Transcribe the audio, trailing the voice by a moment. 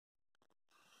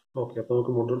Okay, അപ്പോൾ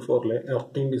നമുക്ക് module 4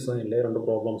 earthing design രണ്ട്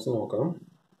പ്രോബ്ലംസ് നോക്കാം.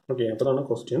 ഓക്കെ, അപ്പോൾ അതാണ്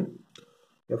question.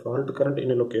 Fault current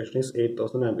in A location is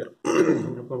 8000 ampere.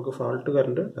 അപ്പോൾ നമുക്ക് ഫാൾട്ട്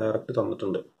കറണ്ട് ഡയറക്റ്റ്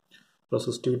തന്നിട്ടുണ്ട്.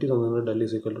 റെസിസ്റ്റിവിറ്റി തന്നിട്ടുണ്ട് del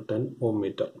is equal to 10 Om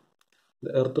metre.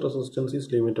 Earth resistance is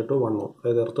limited to 1 ഓം.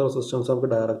 അതായത് എർത്ത് റെസിസ്റ്റൻസ് നമുക്ക്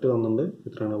ഡയറക്റ്റ് തന്നിട്ടുണ്ട്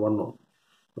എത്രയാണ് 1 ഓം.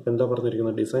 അപ്പോൾ എന്താ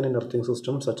പറഞ്ഞിരിക്കുന്നത്? Design an earthing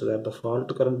system such that the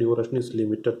fault current duration is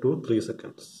limited to 3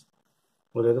 seconds.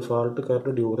 അതായത് ഫാൾട്ട്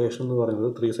കറണ്ട് ഡ്യൂറേഷൻ എന്ന് പറയുന്നത്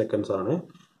 3 സെക്കൻഡ്സ് ആണ്.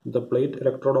 The plate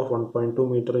electrode of 1.2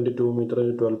 meter into 2 meter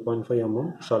into 12.5 mm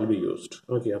shall be used.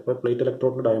 Okay, അപ്പോൾ plate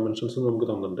ഇലക്ട്രോഡിൻ്റെ dimensions നമുക്ക്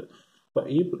തന്നിട്ടുണ്ട്. അപ്പോൾ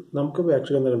നമുക്ക്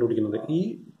actually എന്താ കണ്ടുപിടിക്കുന്നത്? ഈ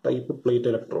ടൈപ്പ് പ്ലേറ്റ്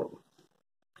ഇലക്ട്രോഡ്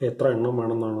എത്ര എണ്ണം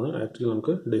വേണമെന്നാണ് ആക്ച്വലി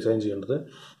നമുക്ക് ഡിസൈൻ ചെയ്യേണ്ടത്.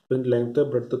 ഇതിൻ്റെ ലെങ്ത്,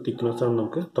 ബ്രെഡ്ത്ത്, തിക്നെസ് ആണ്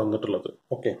നമുക്ക് തന്നിട്ടുള്ളത്.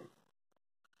 ഓക്കെ,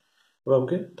 അപ്പോൾ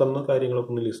നമുക്ക് തന്ന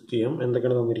കാര്യങ്ങളൊക്കെ ഒന്ന് ലിസ്റ്റ് ചെയ്യാം.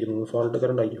 എന്തൊക്കെയാണ് തന്നിരിക്കുന്നത്? ഫാൾട്ട്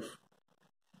കറണ്ട് IF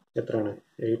എത്രയാണ്?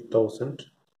 8000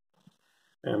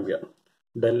 ആംപിയർ.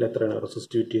 ഡെൽ എത്രയാണ്?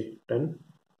 Resistivity 10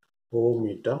 Om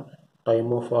metre. Time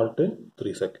of fault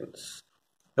 3 seconds.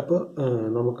 അപ്പോൾ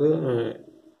നമുക്ക്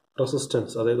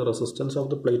റെസിസ്റ്റൻസ്, അതായത് resistance of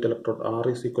the plate electrode R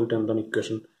is equal to എന്താണ്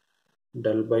equation?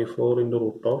 Del by 4 into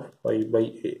root of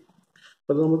 5/A.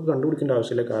 അപ്പോൾ അത് നമുക്ക് കണ്ടുപിടിക്കേണ്ട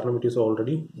ആവശ്യമില്ല, കാരണം ഇറ്റ് ഈസ്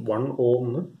ഓൾറെഡി 1 ഓം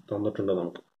എന്ന് തന്നിട്ടുണ്ട്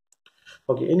നമുക്ക്.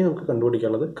 ഓക്കെ, ഇനി നമുക്ക്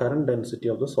കണ്ടുപിടിക്കാനുള്ളത് കറണ്ട് ഡെൻസിറ്റി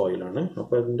ഓഫ് ദ സോയിലാണ്.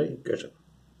 അപ്പോൾ അതിൻ്റെ equation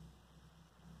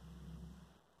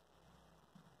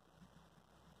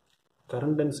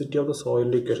current density of the soil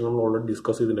equation നമ്മൾ ഓൾറെഡി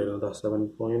ഡിസ്കസ് ചെയ്തിട്ടുണ്ടായിരുന്നു.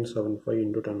 7.75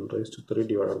 into 10⁻³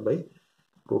 divided by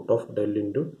root of del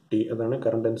into T. അതാണ്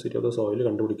current density of the soil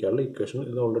കണ്ടുപിടിക്കാനുള്ള ഇക്വേഷൻ.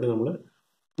 ഇത് ഓൾറെഡി നമ്മൾ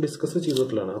ഡിസ്കസ്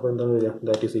ചെയ്തിട്ടുള്ളതാണ്. അപ്പോൾ എന്താണ് വരിക?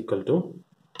 ദാറ്റ് ഈസ് ഈക്വൽ ടു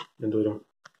എന്ത് വരും?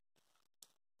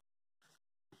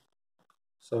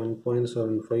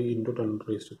 7.75 into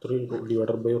 10⁻³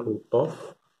 divided by root of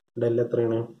del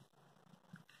എത്രയാണ്?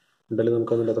 ഡെൽ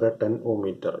നമുക്ക് അതിൻ്റെ എത്ര? 10 ഓം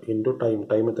മീറ്റർ ഇൻറ്റു ടൈം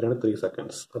എത്രയാണ്? 3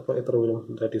 സെക്കൻഡ്സ്. അപ്പോൾ എത്ര വരും?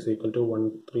 That is equal to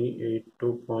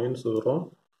 1382.09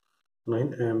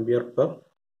 ampere per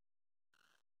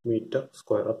metre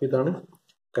square. അപ്പോൾ ഇതാണ്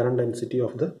current density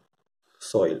of the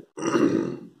soil.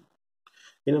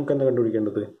 ഇനി നമുക്ക് എന്താ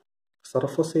കണ്ടുപിടിക്കേണ്ടത്?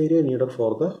 Surface area needed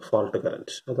for the fault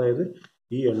current. അതായത്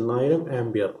ഈ 8000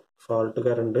 ആംപിയർ ഫാൾട്ട്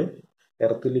കറണ്ട്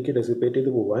എർത്തിലേക്ക് ഡെസിപ്പേറ്റ്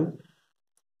ചെയ്ത് പോകാൻ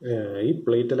ഈ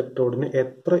പ്ലേറ്റ് ഇലക്ട്രോഡിന്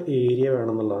എത്ര ഏരിയ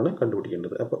വേണമെന്നുള്ളതാണ്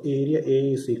കണ്ടുപിടിക്കേണ്ടത്. അപ്പോൾ area A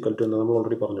is equal to എന്താ നമ്മൾ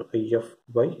ഓൾറെഡി പറഞ്ഞു? IF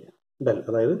by del.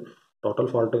 അതായത് total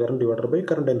fault current divided by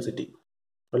current density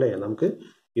അല്ലേ? നമുക്ക്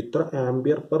ഇത്ര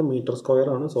ആംപിയർ പെർ മീറ്റർ സ്ക്വയർ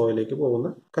ആണ് സോയിലേക്ക് പോകുന്ന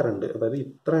കറണ്ട്. അതായത്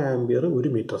ഇത്ര ആംപിയർ 1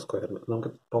 മീറ്റർ സ്ക്വയറിന്. നമുക്ക്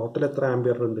ടോട്ടൽ എത്ര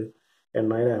ആംപിയർ ഉണ്ട്?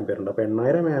 8000 ആംപിയർ ഉണ്ട്. അപ്പോൾ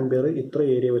 8000 ആംപിയർ ഇത്ര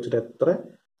ഏരിയ വെച്ചിട്ട് എത്ര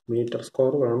മീറ്റർ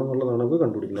സ്ക്വയർ വേണം എന്നുള്ളതാണ് നമുക്ക്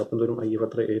കണ്ടുപിടിക്കുന്നത്. അപ്പോൾ എന്തോരും? IF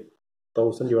എത്ര?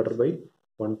 8000 divided by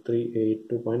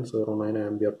 1382.09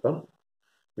 ampere per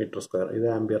metre square. ഇത്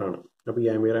ആംപിയർ ആണ്. അപ്പോൾ ഈ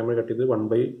ആംപിയർ കട്ട് ചെയ്ത് 1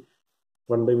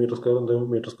 മീറ്റർ സ്ക്വയർ എന്തെങ്കിലും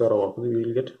മീറ്റർ സ്ക്വയർ ആവും. അപ്പോൾ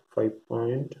will get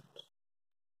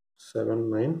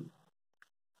 5.79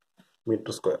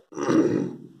 metre square.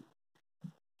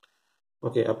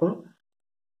 Okay, അപ്പോൾ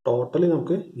ടോട്ടലി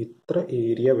നമുക്ക് ഇത്ര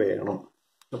ഏരിയ വേണം.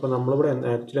 അപ്പോൾ നമ്മളിവിടെ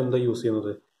ആക്ച്വലി എന്താ യൂസ്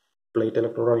ചെയ്യുന്നത്? പ്ലേറ്റ്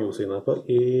ഇലക്ട്രോഡാണ് യൂസ് ചെയ്യുന്നത്. അപ്പോൾ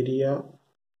area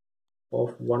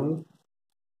of 1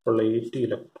 plate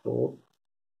electrode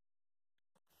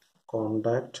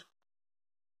contact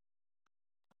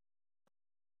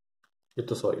with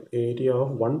the soil. Area of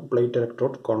 1 plate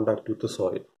electrode contact with the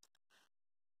soil.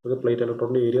 ഇത് പ്ലേറ്റ്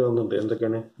ഇലക്ട്രോഡിൻ്റെ ഏരിയ തന്നിട്ടുണ്ട്.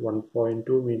 എന്തൊക്കെയാണ്?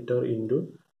 1.2 മീറ്റർ ഇൻറ്റു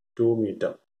 2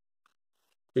 മീറ്റർ.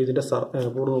 ഇതിൻ്റെ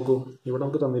ഇപ്പോൾ നോക്കൂ, ഇവിടെ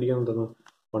നമുക്ക് തന്നിരിക്കുന്നത് എന്താണ്?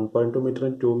 1.2 മീറ്റർ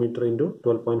 2 മീറ്റർ ഇൻറ്റു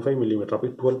 12.5 മില്ലിമീറ്റർ. അപ്പോൾ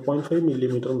ഈ 12.5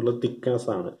 മില്ലിമീറ്റർ എന്നുള്ളത് തിക്നെസ്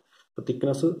ആണ്. അപ്പോൾ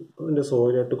തിക്നെസ് അതിൻ്റെ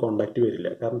സോയിലായിട്ട് കോണ്ടാക്ട് വരില്ല,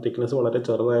 കാരണം തിക്നെസ് വളരെ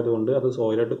ചെറുതായതുകൊണ്ട് അത്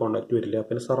സോയിലായിട്ട് കോണ്ടാക്ട് വരില്ല.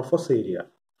 പിന്നെ സർഫസ് ഏരിയ,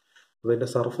 അതിൻ്റെ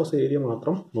സർഫസ് ഏരിയ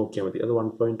മാത്രം നോക്കിയാൽ മതി. അത്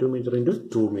 1.2 മീറ്റർ ഇൻറ്റു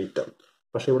 2 മീറ്റർ.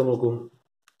 പക്ഷേ ഇവിടെ നോക്കൂ,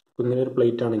 ഇങ്ങനെ ഒരു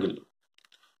പ്ലേറ്റ് ആണെങ്കിൽ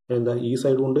എന്താ, ഈ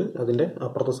സൈഡും ഉണ്ട്, അതിൻ്റെ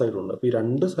അപ്പുറത്തെ സൈഡും ഉണ്ട്. അപ്പോൾ ഈ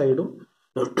രണ്ട് സൈഡും,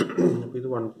 അപ്പോൾ ഇത്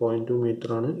 1.2 മീറ്റർ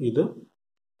ആണ്, ഇത്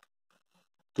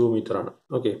 2 മീറ്റർ ആണ്.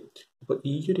 ഓക്കെ, അപ്പോൾ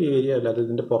ഈ ഒരു ഏരിയ അല്ലാതെ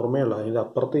ഇതിൻ്റെ പുറമേ ഉള്ള, അതിൻ്റെ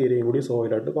അപ്പുറത്തെ ഏരിയയും കൂടി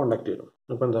സോയിലായിട്ട് കോണ്ടാക്ട് ചെയ്യണം.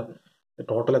 അപ്പോൾ എന്താ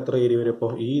ടോട്ടൽ എത്ര ഏരിയ വരും? അപ്പോൾ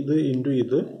ഇത് ഇൻറ്റു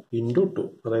 2,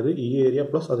 അതായത് ഈ ഏരിയ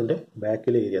പ്ലസ് അതിൻ്റെ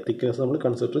ബാക്കിലെ ഏരിയ. തിക്നെസ് നമ്മൾ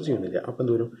കൺസിഡർ ചെയ്യുന്നില്ല. അപ്പോൾ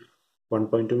എന്ത് വരും?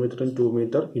 1.2 മീറ്റർ 2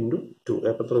 മീറ്റർ ഇൻറ്റു 2.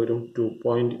 അപ്പോൾ എത്ര വരും?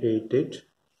 2.88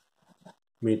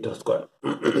 മീറ്റർ സ്ക്വയർ.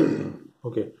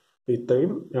 ഓക്കെ,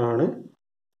 ഇത്രയും ആണ്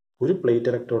ഒരു പ്ലേറ്റ്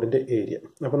ഇലക്ട്രോഡിൻ്റെ ഏരിയ.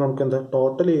 അപ്പോൾ നമുക്ക് എന്താ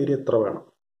ടോട്ടൽ ഏരിയ എത്ര വേണം?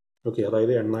 ഓക്കെ,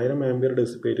 അതായത് 8000 ആംപിയർ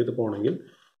ഡെസിപ്പേറ്റ് ചെയ്ത് പോകണമെങ്കിൽ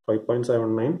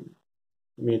 5.79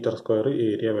 മീറ്റർ സ്ക്വയർ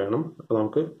ഏരിയ വേണം. അപ്പോൾ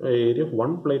നമുക്ക് ഏരിയ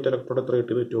 1 പ്ലേറ്റ് ഇലക്ട്രോഡ് എത്ര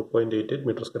കിട്ടിയത്? 2.88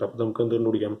 മീറ്റർ സ്ക്വയർ. അപ്പോൾ നമുക്ക് എന്ത്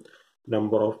കണ്ടുപിടിക്കാം?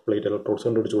 Number of plate electrodes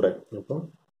കണ്ടുപിടിച്ചുകൂടെ? അപ്പോൾ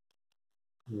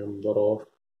number of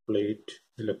plate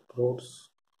electrodes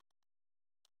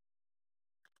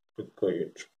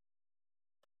required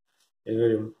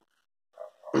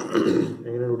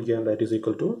എങ്ങനെ കണ്ടുപിടിക്കാം? ദാറ്റ് ഈസ്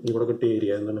ഈക്വൽ ടു ഇവിടെ കിട്ടിയ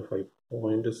ഏരിയ എന്താണ്?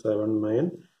 5.79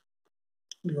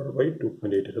 divided by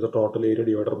 2.8. The total area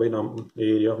divided by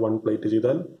area of one plate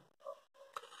ചെയ്താൽ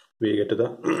we get the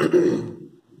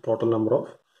total number of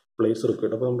plates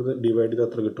required. അപ്പോൾ നമുക്ക് divide ചെയ്ത്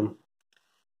എത്ര കിട്ടും?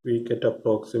 We get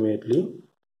approximately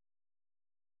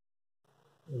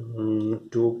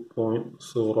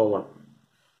 2.01.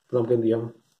 അപ്പോൾ നമുക്ക് എന്ത് ചെയ്യാം?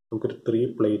 നമുക്കൊരു 3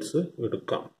 plates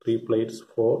എടുക്കാം. 3 plates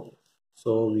for,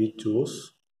 so we choose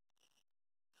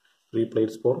 3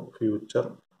 plates for future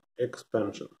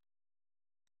expansion.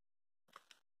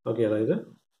 Okay, അതായത്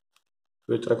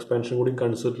ഫ്യൂച്ചർ എക്സ്പാൻഷൻ കൂടി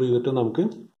കൺസിഡർ ചെയ്തിട്ട് നമുക്ക്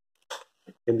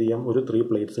എന്ത് ചെയ്യാം? ഒരു 3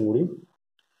 പ്ലേറ്റ്സും കൂടി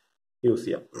യൂസ്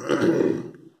ചെയ്യാം.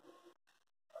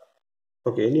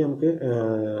 ഓക്കെ, ഇനി നമുക്ക്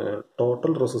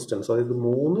ടോട്ടൽ റെസിസ്റ്റൻസ്, അതായത്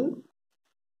 3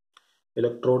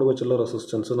 ഇലക്ട്രോഡ് വെച്ചുള്ള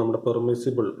റെസിസ്റ്റൻസ്, നമ്മുടെ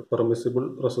പെർമിസിബിൾ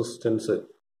റെസിസ്റ്റൻസ്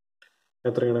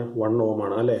എത്രയാണ്? 1 ohm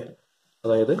ആണ് അല്ലേ?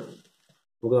 അതായത്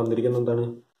നമുക്ക് തന്നിരിക്കുന്ന എന്താണ്?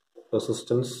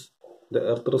 Resistance, the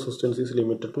earth resistance is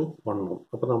limited to 1 ohm.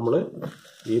 അപ്പോൾ നമ്മൾ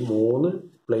ഈ 3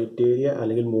 പ്ലേറ്റ് ഏരിയ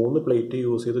അല്ലെങ്കിൽ 3 പ്ലേറ്റ്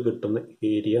യൂസ് ചെയ്ത് കിട്ടുന്ന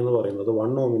ഏരിയ എന്ന് പറയുന്നത്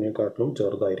 1 ohmനെക്കാട്ടിലും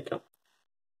ചെറുതായിരിക്കാം.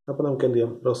 അപ്പോൾ നമുക്ക് എന്ത്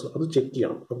ചെയ്യാം? അത് ചെക്ക്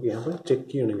ചെയ്യണം. ഓക്കെ, അപ്പോൾ ചെക്ക്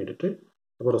ചെയ്യാൻ വേണ്ടിയിട്ട്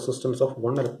അപ്പോൾ റെസിസ്റ്റൻസ് ഓഫ്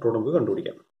 1 ഇലക്ട്രോഡ് നമുക്ക്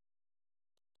കണ്ടുപിടിക്കാം.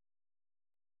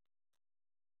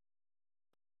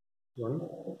 1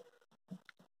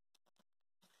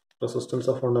 resistance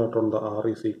of 1 electron, the R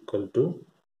is equal to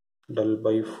del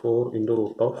by 4 into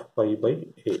root of pi by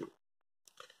a.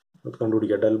 അത്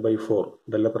കണ്ടുപിടിക്കുക. del by 4,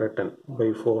 del എത്ര? 10 by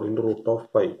 4 into root of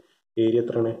pi. Area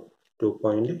എത്രയാണ്?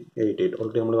 2.88.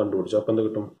 ഓൾറെഡി നമ്മൾ കണ്ടുപിടിച്ചു. അപ്പോൾ എന്ത്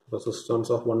കിട്ടും? റെസിസ്റ്റൻസ്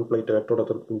ഓഫ് 1 പ്ലേറ്റ് ഇലക്ട്രോഡ്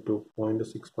എത്ര കിട്ടും?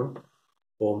 2.61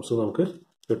 ohms നമുക്ക്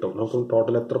കിട്ടും. നമുക്ക്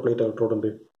ടോട്ടൽ എത്ര പ്ലേറ്റ് ഇലക്ട്രോഡ്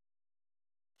ഉണ്ട്?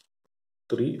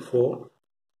 3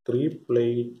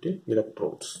 പ്ലേറ്റ്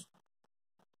ഇലക്ട്രോഡ്സ്.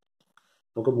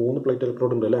 നമുക്ക് 3 പ്ലേറ്റ്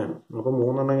ഇലക്ട്രോഡ് ഉണ്ട് അല്ലേ? അപ്പോൾ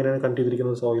 3 എണ്ണം എങ്ങനെയാണ് കണക്ട്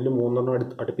ചെയ്തിരിക്കുന്നത്? സോയിൽ 3 എണ്ണം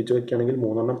അടുപ്പിച്ച് വെക്കുകയാണെങ്കിൽ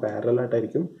 3 എണ്ണം പാരലൽ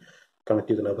ആയിട്ടായിരിക്കും കണക്ട്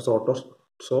ചെയ്തിട്ടുള്ളത്. അപ്പോൾ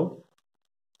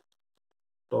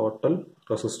ടോട്ടൽ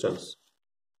റെസിസ്റ്റൻസ്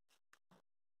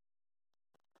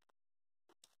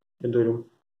എന്ത് വരും?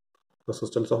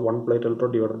 Resistance of 1 plate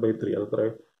electrode divided by 3, അത് എത്ര?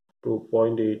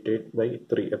 2.88 by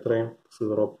 3 എത്രയാണ്?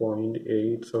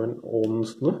 0.87 ohms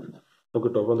എന്ന് നമുക്ക്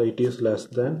കിട്ടും. അപ്പോൾ it is less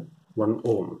than 1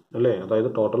 ohm അല്ലേ? അതായത്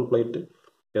ടോട്ടൽ പ്ലേറ്റ്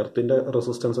എർത്തിൻ്റെ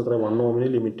റെസിസ്റ്റൻസ് എത്ര? 1 ohmനെ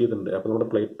ലിമിറ്റ് ചെയ്തിട്ടുണ്ട്. അപ്പോൾ നമ്മുടെ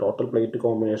ടോട്ടൽ പ്ലേറ്റ്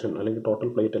കോമ്പിനേഷൻ അല്ലെങ്കിൽ total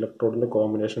plate ഇലക്ട്രോഡിൻ്റെ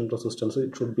combination resistance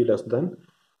it should be less than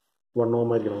 1 ohm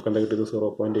ആയിരിക്കും. നമുക്ക് എന്താ കിട്ടിയത്?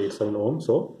 0.87 ohm.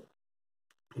 So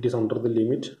it is under the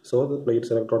limit. So the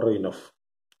plates electrode R enough.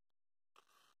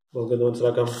 നമുക്ക് എന്ത്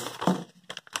മനസ്സിലാക്കാം?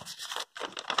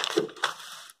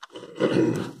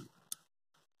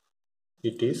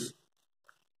 It is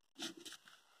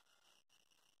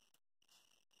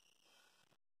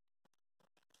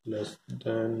less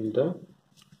than the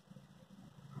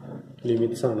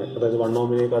limits ആണ്, അതായത് 1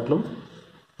 ohmനെക്കാട്ടിലും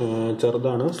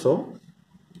ചെറുതാണ്. So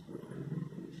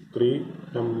 3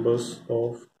 numbers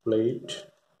of plate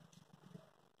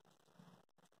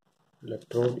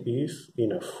electrode is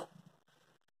enough.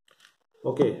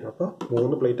 Okay, അപ്പോൾ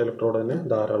 3 പ്ലേറ്റ് ഇലക്ട്രോഡ് തന്നെ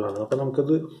ധാരാളമാണ്. അപ്പോൾ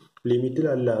നമുക്കത്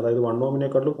ലിമിറ്റിലല്ല, അതായത് 1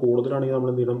 ohmനെക്കാട്ടിലും കൂടുതലാണെങ്കിൽ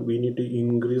നമ്മൾ എന്ത് ചെയ്യണം? We need to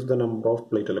increase the number of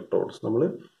plate electrodes. നമ്മൾ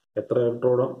എത്ര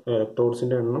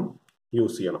ഇലക്ട്രോഡ്സിൻ്റെ എണ്ണം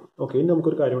യൂസ് ചെയ്യണം. ഓക്കെ, ഇനി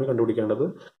നമുക്കൊരു കാര്യം കൂടി കണ്ടുപിടിക്കേണ്ടത്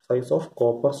size of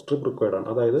copper strip required ആണ്.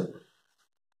 അതായത്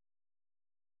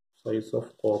size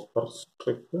of copper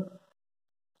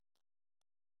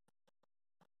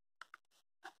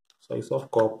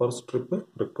strip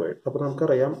required. അപ്പോൾ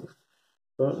നമുക്കറിയാം,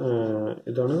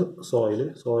 ഇതാണ് സോയിൽ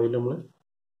നമ്മൾ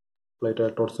പ്ലേറ്റ്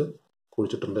ഇലക്ട്രോഡ്സ്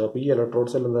കുഴിച്ചിട്ടുണ്ട്. അപ്പോൾ ഈ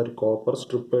ഇലക്ട്രോഡ്സ് എല്ലാം എന്താ? Copper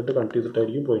സ്ട്രിപ്പായിട്ട് connect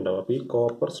ചെയ്തിട്ടായിരിക്കും പോയിട്ടുണ്ടാവുക. അപ്പോൾ ഈ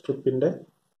കോപ്പർ സ്ട്രിപ്പിൻ്റെ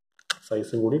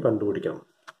സൈസും കൂടി കണ്ടുപിടിക്കണം.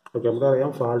 ഓക്കെ,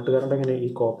 നമുക്കറിയാം ഫാൾട്ട് കറണ്ട് എങ്ങനെ? ഈ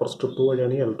കോപ്പർ സ്ട്രിപ്പ്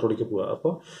വഴിയാണ് ഈ ഇലക്ട്രോഡിലേക്ക് പോവുക.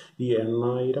 അപ്പോൾ ഈ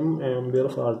 8000 ആംപിയർ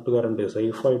ഫാൾട്ട് കറണ്ട്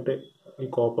സേഫായിട്ട് ഈ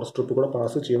കോപ്പർ സ്ട്രിപ്പ് കൂടെ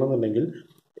പാസ് ചെയ്യണമെന്നുണ്ടെങ്കിൽ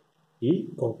ഈ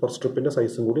കോപ്പർ സ്ട്രിപ്പിൻ്റെ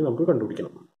സൈസും കൂടി നമുക്ക്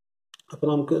കണ്ടുപിടിക്കണം. അപ്പോൾ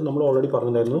നമ്മൾ ഓൾറെഡി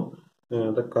പറഞ്ഞിട്ടുണ്ടായിരുന്നു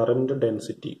the current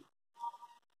density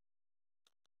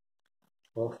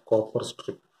of copper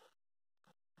strip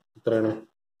എത്രയാണ്?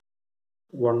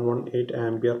 118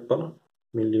 ആംപിയർ പെർ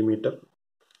മില്ലിമീറ്റർ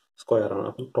സ്ക്വയർ ആണ്.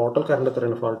 അപ്പം ടോട്ടൽ കറണ്ട്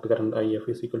എത്രയാണ്? Fault current IF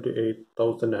is equal to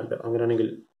 8000 ampere. അങ്ങനെയാണെങ്കിൽ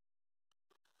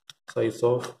size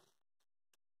of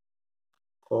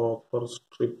copper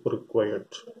strip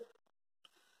required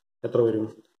എത്ര വരും?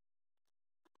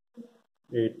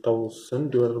 8000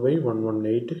 divided by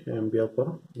 118 ampere per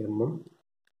mm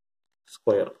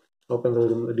square. അപ്പോൾ എന്താ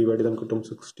വരും? ഡിവൈഡ് ചെയ്താൽ കിട്ടും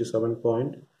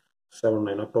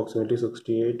 67.79, അപ്രോക്സിമേറ്റ്ലി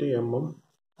 68 mm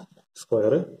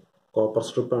സ്ക്വയർ കോപ്പർ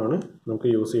സ്ട്രിപ്പാണ് നമുക്ക്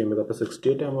യൂസ് ചെയ്യേണ്ടത്. അപ്പോൾ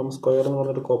 68 mm സ്ക്വയർ എന്ന്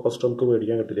പറഞ്ഞിട്ട് കോപ്പർ സ്ട്രിപ്പ് നമുക്ക്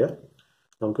മേടിക്കാൻ കിട്ടില്ല.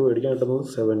 നമുക്ക് മേടിക്കാൻ കിട്ടുന്നത്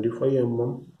 75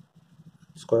 mm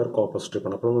സ്ക്വയർ കോപ്പർ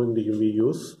സ്ട്രിപ്പാണ്. അപ്പോൾ നമ്മൾ എന്ത് ചെയ്യും? We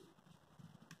use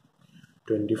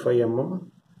 25 mm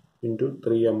into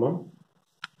 3 mm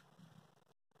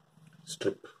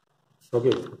strip.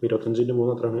 Okay, അപ്പോൾ 25 3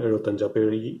 എത്രയാണ് 75. അപ്പോൾ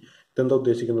ഇതെന്താ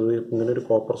ഉദ്ദേശിക്കുന്നത്, ഇങ്ങനെ ഒരു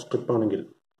കോപ്പർ സ്ട്രിപ്പ് ആണെങ്കിൽ,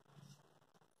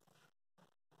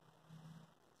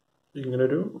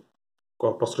 ഇങ്ങനൊരു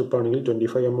കോപ്പർ സ്ട്രിപ്പ് ആണെങ്കിൽ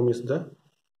 25 mm is the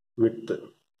width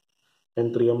and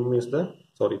 3 mm is the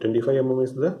 25 mm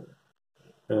is the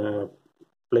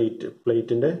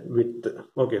പ്ലേറ്റിൻ്റെ width.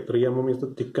 Okay, 3 mm is the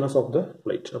thickness of the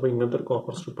plate. അപ്പോൾ ഇങ്ങനത്തെ ഒരു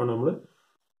കോപ്പർ സ്ട്രിപ്പാണ് നമ്മൾ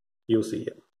യൂസ്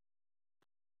ചെയ്യുക.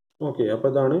 ഓക്കെ, അപ്പോൾ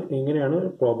ഇതാണ്, ഇങ്ങനെയാണ്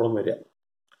പ്രോബ്ലം വരിക.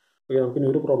 ഓക്കെ, നമുക്കിനി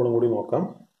ഒരു പ്രോബ്ലം കൂടി നോക്കാം.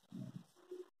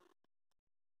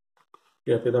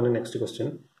 ഓക്കെ, അപ്പോൾ ഇതാണ് next question.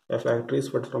 A factory is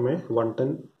fed from a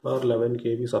 110/11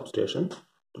 kV substation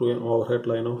through an overhead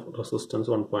line of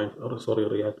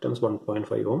reactance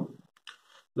 1.5 ohm.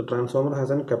 The transformer has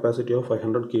a capacity of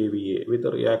 500 kVA with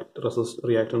a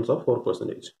reactance of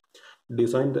 4%.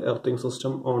 Design the earthing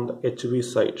system on the HV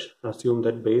side. Assume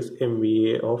that base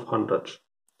MVA of 100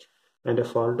 and a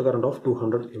fault current of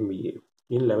 200 MVA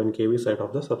in 11 kV side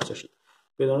of the substation.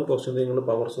 ഇതാണ് question. നിങ്ങൾ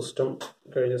power system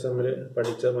കഴിഞ്ഞ സെമ്മിൽ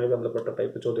പഠിച്ചതുമായി ബന്ധപ്പെട്ട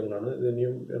type ചോദ്യങ്ങളാണ്.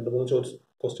 ഇതിനിയും 2-3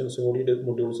 ക്വസ്റ്റ്യൻസും കൂടി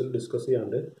മൊഡ്യൂൾസിൽ discuss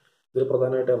ചെയ്യാണ്ട്. ഇതിൽ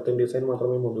പ്രധാനമായിട്ട് എർത്തിങ് ഡിസൈൻ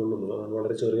മാത്രമേ മൊഡ്യൂളുള്ളൂ. അത്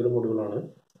വളരെ ചെറിയൊരു മൊഡ്യൂളാണ്.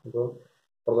 അപ്പോൾ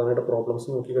പ്രധാനമായിട്ട് പ്രോബ്ലംസ്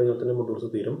നോക്കി കഴിഞ്ഞാൽ തന്നെ മൊഡ്യൂൾസ്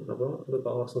തീരും. അപ്പോൾ ഇത്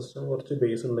പവർ സിസ്റ്റം കുറച്ച്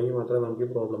ബേസ് ഉണ്ടെങ്കിൽ മാത്രമേ നമുക്ക് ഈ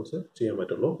പ്രോബ്ലംസ് ചെയ്യാൻ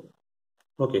പറ്റുള്ളൂ.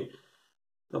 ഓക്കെ,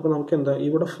 അപ്പോൾ നമുക്ക് എന്താ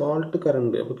ഇവിടെ ഫാൾട്ട്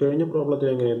കറണ്ട്. അപ്പോൾ കഴിഞ്ഞ പ്രോബ്ലത്തിൽ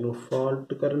എങ്ങനെയായിരുന്നു,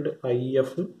 ഫാൾട്ട് കറണ്ട്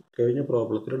IF കഴിഞ്ഞ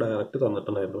പ്രോബ്ലത്തിൽ ഡയറക്റ്റ്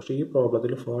തന്നിട്ടുണ്ടായിരുന്നു. പക്ഷേ ഈ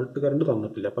പ്രോബ്ലത്തിൽ ഫാൾട്ട് കറണ്ട്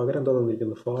തന്നിട്ടില്ല. പകരം എന്താ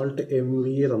തന്നിരിക്കുന്നത്, ഫാൾട്ട്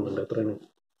MVA തന്നിട്ടുണ്ട്. എത്രയാണ്,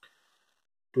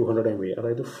 200 MVA.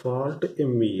 അതായത് fault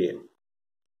MVA,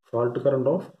 fault current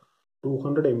of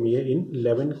 200 MVA in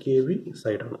 11 kV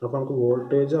സൈഡാണ്. അപ്പോൾ നമുക്ക്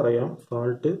വോൾട്ടേജ് അറിയാം,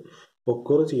 ഫാൾട്ട്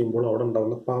ഒക്കർ ചെയ്യുമ്പോൾ അവിടെ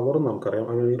ഉണ്ടാകുന്ന പവറും നമുക്കറിയാം.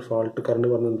 അങ്ങനെ ഫാൾട്ട് കറണ്ട്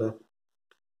പറഞ്ഞാൽ എന്താ,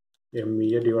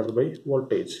 MVA ഡിവൈഡ് ബൈ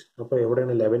വോൾട്ടേജ്. അപ്പോൾ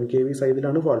എവിടെയാണ് 11 kV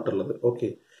സൈഡിലാണ് ഫാൾട്ട് ഉള്ളത്. ഓക്കെ,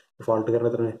 ഫാൾട്ട് കറണ്ട്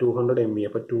എത്രയാണ്, 200 MVA.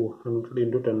 അപ്പോൾ 200 ×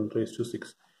 10⁶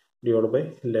 ഡിവൈഡ് ബൈ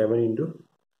 11 ×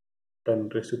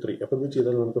 10�3. അപ്പോൾ ഇത്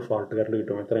ചെയ്താൽ നമുക്ക് ഫാൾട്ട് കറണ്ട്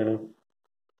കിട്ടും. എത്രയാണ്,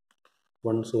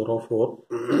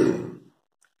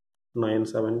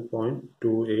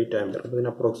 10497.28 ആംപിയർ. അപ്പോൾ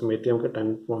ഇതിന് അപ്രോക്സിമേറ്റ് നമുക്ക്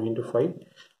 10.5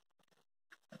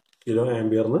 കിലോ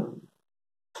ആംപിയർന്ന്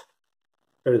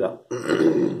എഴുതാം.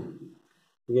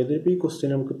 ഇതിപ്പോൾ ഈ ക്വസ്റ്റ്യൻ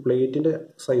നമുക്ക് പ്ലേറ്റിൻ്റെ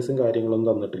സൈസും കാര്യങ്ങളൊന്നും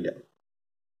തന്നിട്ടില്ല.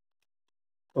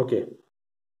 ഓക്കെ,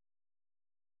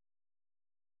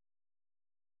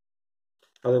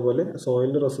 അതേപോലെ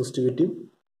സോയിലിൻ്റെ റെസിസ്റ്റിവിറ്റിയും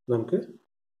നമുക്ക്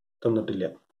തന്നിട്ടില്ല.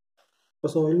 അപ്പോൾ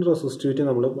സോയിലിൻ്റെ റെസിസ്റ്റിവിറ്റി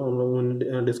നമ്മൾ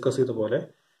ഡിസ്കസ് ചെയ്ത പോലെ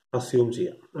അസ്യൂം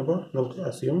ചെയ്യാം. അപ്പോൾ നമുക്ക്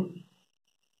അസ്യൂം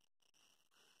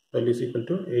L =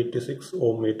 86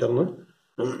 ഓം മീറ്ററിന്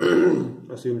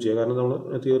അസ്യൂം ചെയ്യുക. കാരണം നമ്മൾ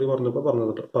തിയറി പറഞ്ഞപ്പോൾ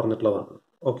പറഞ്ഞിട്ടുള്ളതാണ്.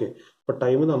 ഓക്കെ, അപ്പോൾ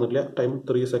ടൈം തന്നിട്ടില്ല, ടൈം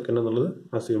 3 സെക്കൻഡ് എന്നുള്ളത്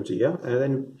അസ്യൂം ചെയ്യാം.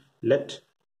 And let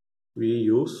we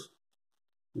use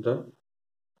the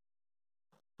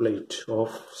plate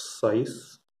of size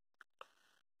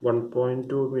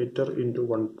 1.2 meter ×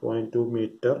 1.2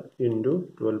 meter ×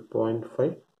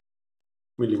 12.5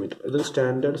 millimeter. ഇത്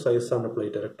സ്റ്റാൻഡേർഡ് സൈസാണ്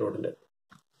പ്ലേറ്റ് ഇലക്ട്രോഡിൻ്റെ.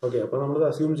 ഓക്കെ, അപ്പോൾ നമ്മളത്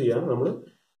അസ്യൂം ചെയ്യാം. നമ്മൾ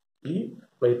ഈ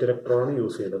പ്ലേറ്റ് ഇലക്ട്രോഡാണ്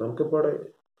യൂസ് ചെയ്യേണ്ടത്. നമുക്കിപ്പോൾ അവിടെ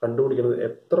കണ്ടുപിടിക്കുന്നത്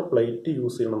എത്ര പ്ലേറ്റ്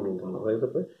യൂസ് ചെയ്യണം എന്നുള്ളതാണ്. അതായത്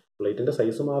ഇപ്പോൾ പ്ലേറ്റിൻ്റെ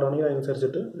സൈസ് മാറുകയാണെങ്കിൽ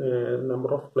അതനുസരിച്ചിട്ട് നമ്പർ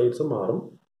ഓഫ് പ്ലേറ്റ്സ് മാറും.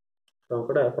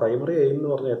 നമുക്കിവിടെ പ്രൈമറി എയിം എന്ന്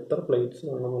പറഞ്ഞാൽ എത്ര പ്ലേറ്റ്സ്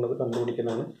വേണം എന്നുള്ളത്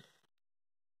കണ്ടുപിടിക്കുന്നതാണ്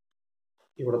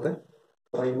ഇവിടുത്തെ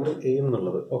പ്രൈമറി എയിം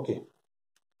എന്നുള്ളത്. ഓക്കെ,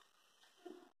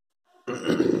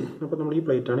 അപ്പോൾ നമ്മൾ ഈ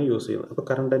പ്ലേറ്റാണ് യൂസ് ചെയ്യുന്നത്. അപ്പോൾ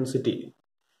കറണ്ട് ഡെൻസിറ്റി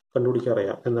കണ്ടുപിടിക്കാൻ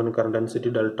അറിയാം. എന്താണ് കറണ്ട് ഡെൻസിറ്റി,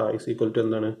 ഡെൽറ്റ =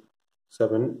 എന്താണ്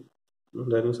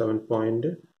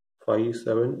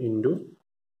 7.57 ×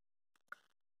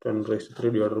 10⁻³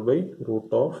 divided by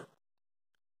 √of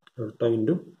delta ×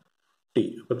 T.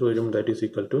 അപ്പോൾ ഇത് വരും that is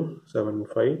equal to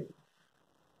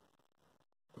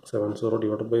 7570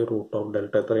 divided by √of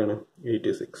delta എത്രയാണ്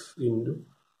 86 ×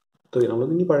 3. നമ്മൾ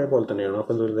ഇനി പഴയ പോലെ തന്നെയാണ്.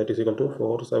 അപ്പോൾ എന്ത് വരും, that is equal to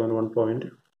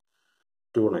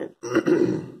 471.29.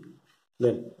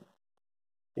 Then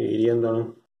area എന്താണ്,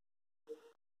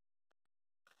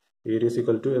 ഏരിയ =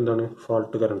 എന്താണ്,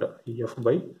 fault current EF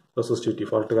by resistivity.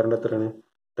 Fault current എത്രയാണ്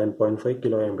 10.5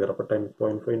 കിലോ ആംപിയർ. അപ്പോൾ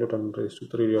 10.5 ×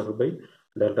 10⁻³ ഡിവൈഡഡ് ബൈ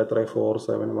ഡെൽറ്റ എത്ര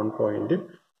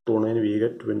 471.29. We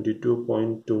get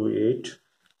 22.28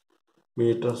 m².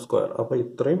 അപ്പോൾ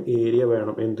ഇത്രയും ഏരിയ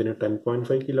വേണം എന്തിന്,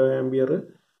 10.5 കിലോ ആംപിയർ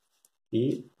ഈ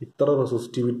ഇത്ര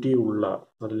റെസിസ്റ്റിവിറ്റി ഉള്ള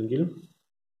അല്ലെങ്കിൽ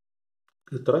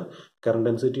ഇത്ര കറണ്ട്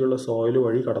ഡെൻസിറ്റി ഉള്ള സോയിൽ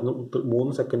വഴി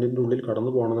 3 സെക്കൻഡിൻ്റെ ഉള്ളിൽ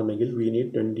കടന്നു പോകണമെന്നുണ്ടെങ്കിൽ we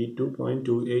need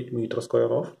 22.28 m²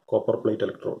 of copper plate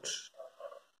electrodes.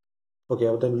 Okay,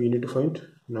 അപ്പോൾ then we need to find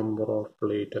number of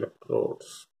plate electrodes.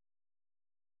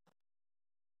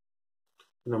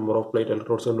 Number of plate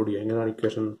electrodes കണ്ടുപിടിക്കുക. എങ്ങനെയാണ്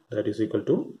equation, that is equal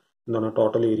to എന്താണ്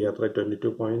ടോട്ടൽ ഏരിയ അത്ര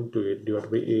 22.28 divide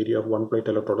by area of 1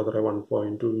 plate electrode അത്ര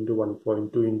 1.2 ×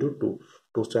 1.2 × 2.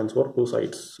 2 stands for 2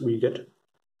 sides. We get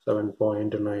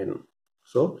 7.9.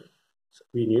 So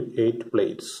we need 8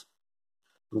 plates.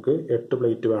 നമുക്ക് 8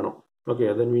 plate വേണം. Okay,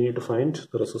 then we need to find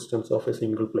the resistance of a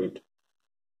single plate.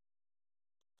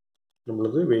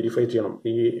 നമ്മളത് verify ചെയ്യണം.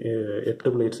 ഈ 8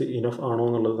 plates enough ആണോ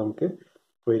എന്നുള്ളത് നമുക്ക്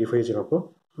verify ചെയ്യണം. അപ്പോൾ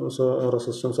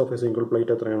resistance of A single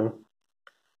plate എത്രയാണ്?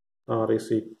 R is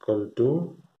equal to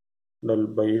del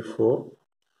by 4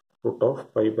 root of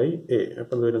pi by a.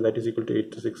 അപ്പം എന്ത് വരും? That is equal to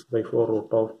 86/4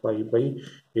 root of pi by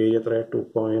a എത്രയാണ്?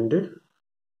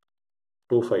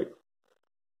 2.25.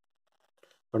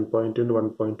 1.2 into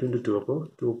 1.2 into 2, അപ്പോൾ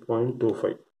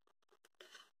 2.25.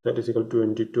 That is equal to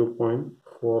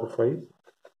 22.45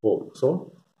 ohm. So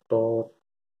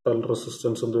total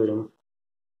resistance എന്ത് വരും?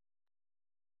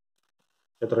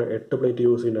 എത്ര? 8 plate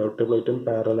use ചെയ്യുന്നുണ്ട്. 8 പ്ലേറ്റും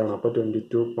പാരലൽ ആണ്. അപ്പോൾ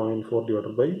 22.4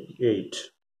 divided by 8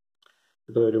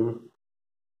 ഇത് വരും.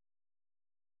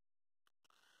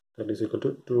 That is equal to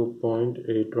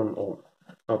 2.81 ohm.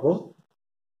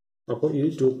 അപ്പോൾ ഈ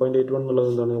 2.81 എന്നുള്ളത്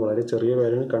എന്താണ്? വളരെ ചെറിയ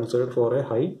value considered four A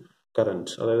high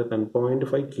current. അതായത്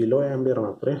 10.5 കിലോ ആംപിയർ ആണ്.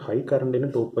 അത്രയും ഹൈ കറണ്ടിന്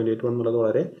 2.81 എന്നുള്ളത്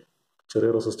വളരെ ചെറിയ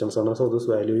റെസിസ്റ്റൻസ് ആണ്. So this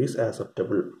value is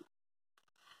acceptable.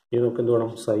 ഇനി നമുക്ക് എന്ത്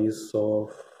വേണം? സൈസ്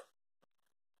ഓഫ്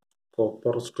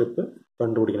കോപ്പർ സ്ട്രിപ്പ്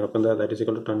കണ്ടുപിടിക്കണം. അപ്പോൾ എന്താ? That is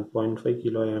equal to 10.5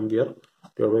 kilo ampere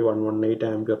divide by 118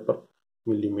 ampere per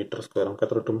millimetre square. നമുക്ക്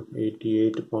എത്ര കിട്ടും?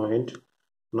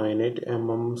 88.98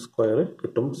 mm സ്ക്വയർ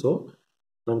കിട്ടും. സോ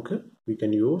നമുക്ക് we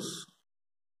can use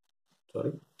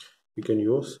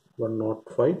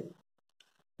 105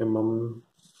 mm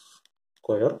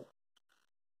square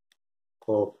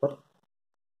copper.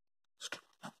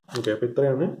 Okay, അപ്പോൾ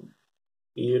ഇത്രയാണ്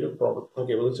ഈ ഒരു പ്രോബ്ലം.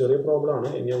 ഓക്കെ, ഇത് ചെറിയ പ്രോബ്ലം ആണ്.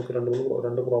 ഇനി നമുക്ക്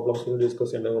രണ്ട് പ്രോബ്ലംസ് ഡിസ്കസ്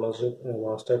ചെയ്യേണ്ടത്. വളരെ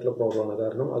വാസ്റ്റ് ആയിട്ടുള്ള പ്രോബ്ലം ആണ്.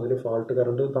 കാരണം അതിൽ ഫാൾട്ട്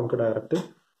കറണ്ട് നമുക്ക് ഡയറക്റ്റ്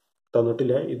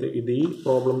തന്നിട്ടില്ല. ഈ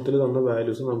പ്രോബ്ലത്തിൽ തന്ന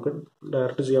വാല്യൂസ് നമുക്ക്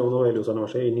ഡയറക്റ്റ് ചെയ്യാവുന്ന വാല്യൂസ് ആണ്.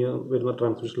 പക്ഷേ ഇനി വരുന്ന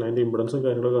ട്രാൻസ്മിഷൻ ലൈൻ്റെ ഇമ്പിഡൻസും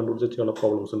കാര്യങ്ങളൊക്കെ കണ്ടുപിടിച്ച് ചെയ്യാനുള്ള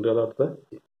പ്രോബ്ലംസ് ഉണ്ട്. അത് അടുത്ത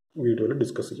വീഡിയോയിൽ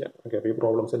ഡിസ്കസ് ചെയ്യാം. ഓക്കെ, അപ്പോൾ ഈ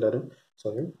പ്രോബ്ലംസ് എല്ലാവരും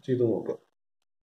സ്വയം ചെയ്തു നോക്കുക.